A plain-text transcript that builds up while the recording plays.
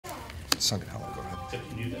Sunken Hollow, go ahead.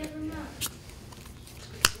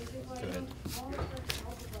 Go ahead.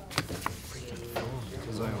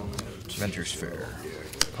 Venture's Fair.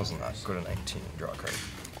 Puzzle Knot, go to 19, draw a card.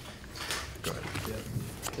 Go ahead. Yeah.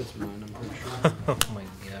 It's mine, I'm pretty sure. Oh my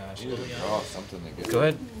gosh. You need to draw something to get. Go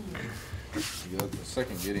ahead. The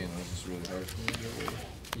second Gideon was just really hard for me to get with.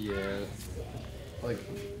 Yeah. Like,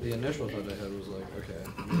 the initial thought I had was like, okay,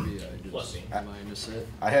 maybe I just minus it.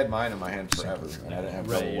 I had mine in my hand forever, and I didn't have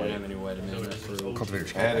Right, double you white. didn't have any white in there for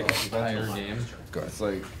Cultivator's I had a higher game. Go ahead. It's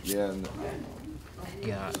like, yeah, and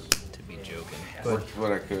Got to be joking. worked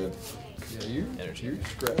what I could. Yeah, you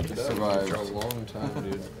scrapped it out Survived. for a long time,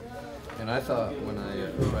 dude. And I thought when I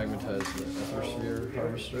fragmentized the Aether Sphere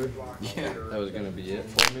Harvester, Yeah. that was going to be it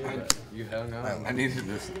for me, but you hung on. I needed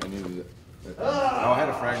this. I needed it. I had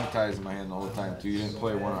a fragmentize in my hand the whole time too. You didn't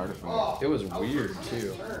play one artifact. It was weird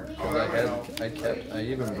too, because I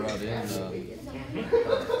even brought in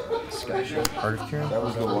Sky Shield. Heart of Kieran? That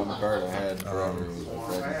was the one card I had forever. It was a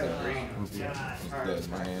fragmentize. It was dead in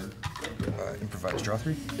my hand. Improvise, draw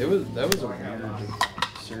 3. That was a weird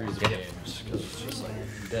series of games, because it's just like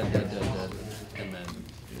dead, and then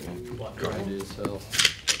grindy as hell.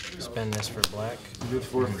 Spend this for black. You did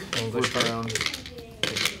fourth round.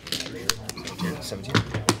 17.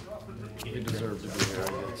 We deserve to be here, I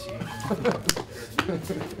guess.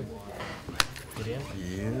 Get in.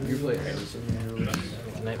 Yeah. You play Harrison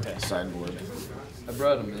here. Night pass. Sideboard. I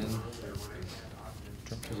brought him in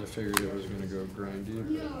because I figured it was going to go grindy.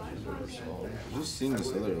 I've just seen this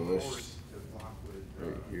other list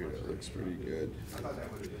right here that looks pretty good.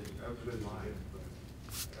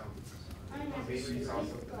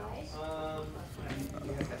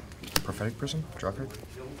 Prophetic Prism, draw card.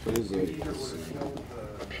 Plays like, let's see.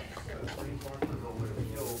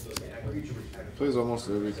 Plays almost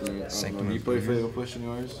everything. I don't know. Do you play Fatal Push in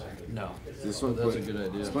yours? No. This one That's a good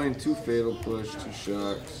idea. It's playing 2 Fatal Push, 2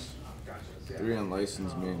 Shocks, 3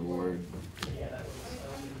 Unlicensed Main Ward.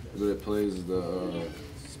 But it plays the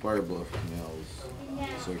Spire Bluff Canals.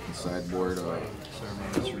 So you can sideboard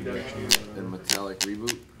and Metallic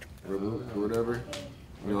Reboot or whatever.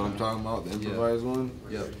 You know what I'm talking about? The improvised one?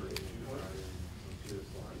 Yep.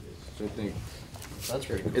 Which I think That's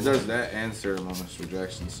very cool. it does that and Ceremonious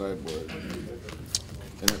Rejection sideboard.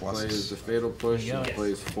 And it plays the Fatal Push and it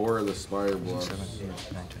plays 4 of the Spire Bluffs.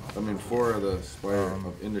 4 of the Spire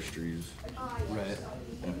of Industries. Right.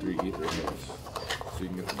 And 3 Aether Hits. So you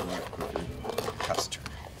can get the black quicker. Pass turn.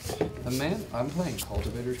 Man, I'm playing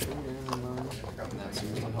Cultivator's King, man, and that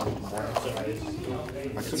seems to help more. I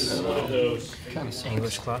took that out. Kind of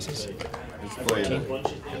English classes. It's played it.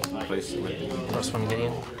 Place it with the +1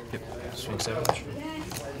 Gideon. Yep. Swing 7.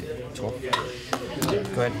 12.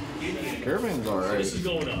 Go ahead. Caravan's alright. It's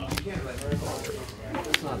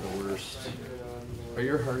not the worst. Are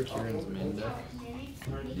your Heart of Kieran's main deck?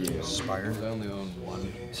 Yeah. Spire. I only own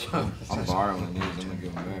 1. So I'm borrowing these. I'm gonna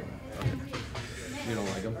give them back. you don't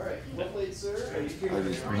like them? I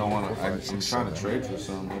just don't want to. I'm trying to trade for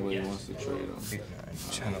some. Nobody wants to trade them. 8, 9,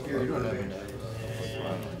 10, You don't 11. have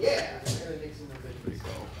Pretty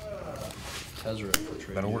cool. Tezzeret for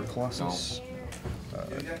trade. Metalwork Colossus.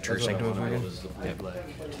 True Sanctum of Oblivion. Is the big black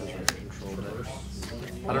Tezzeret control deck.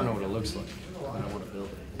 I don't know what it looks like. I don't want to build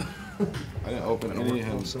it. I didn't open any of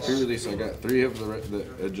him. Pre-release, I got 3 of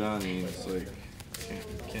the Johnny. It's like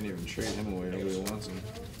can't even trade him away. Nobody wants him.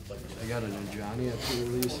 I got an Johnny at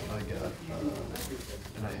pre-release.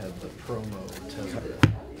 And I had the promo Tezzeret.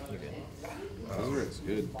 Tezzeret's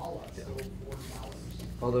good.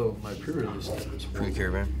 Although my pre-release deck was Free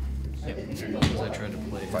Caravan. Yep. Because I tried to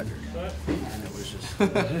play 5. and it was just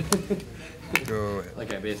Go ahead.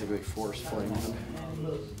 like I basically force flamed him.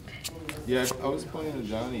 Yeah, I was playing a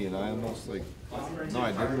Johnny and I almost like, no,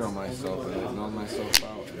 I didn't know myself. I like known myself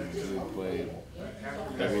out and really played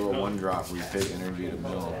that little 1-drop where you pay energy to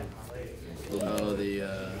mill. Oh,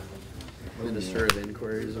 the Minister of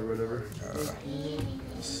Inquiries or whatever.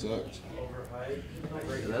 It sucked.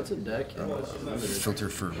 Yeah, that's a deck. Filter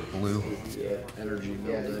for blue. Energy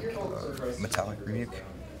mill deck. Metallic Rebuke.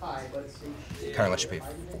 Kind of let you pay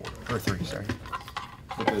 4 or 3. Sorry.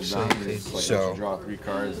 But the Johnny is like So- you draw 3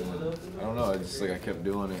 cards and I don't know. It's just like I kept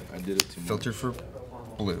doing it. I did it too much. Filter for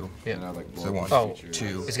blue. And I like So 1, Oh,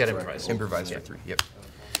 2. It's got improvise. Improvise for 3. Yep.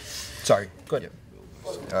 Sorry. Go ahead.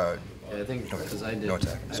 Yep. Yeah, I think because I did. No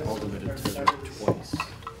attack. I ultimated Tezzeret twice.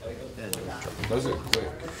 And Does it quick?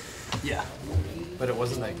 yeah, but it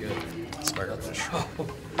wasn't that good. Spire That's the Push. trouble.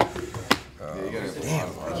 Yeah, you gotta Damn,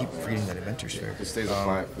 I keep reading that Inventor's Fair. It stays at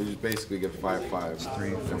 5. We just basically get 5/5. 3,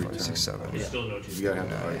 4, 5, 6, 7, You gotta have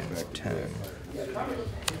the 9, fight back. 10,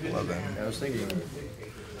 11. I was thinking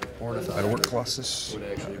That'll work, Colossus. Would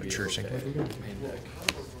actually be True okay. sync. Main deck.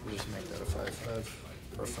 We just make that a 5/5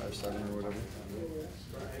 or a 5/7 or whatever.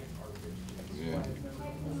 Yeah.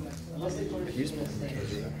 He's missing that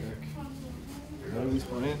deck. What are these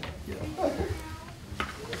playing?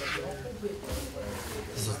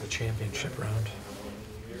 This is the championship round.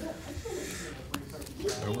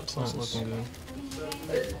 That'll work, It's not Colossus. looking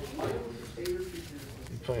good.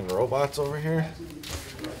 You playing robots over here?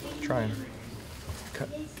 Trying. Cut.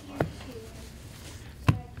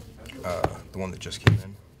 The one that just came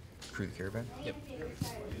in. Crew the Caravan. Yep.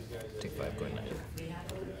 Take 5, go ahead.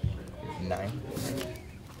 9.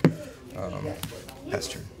 Pass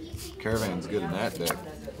turn. Caravan's good in that deck.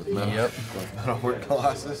 With metal. Yep. Metal Word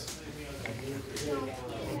Colossus.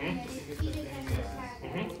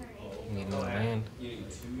 Need another land. Yeah,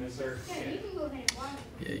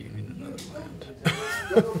 you need another land.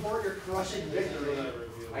 Report your crushing victory.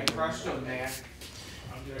 I crushed him, man.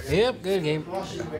 Yep, good game.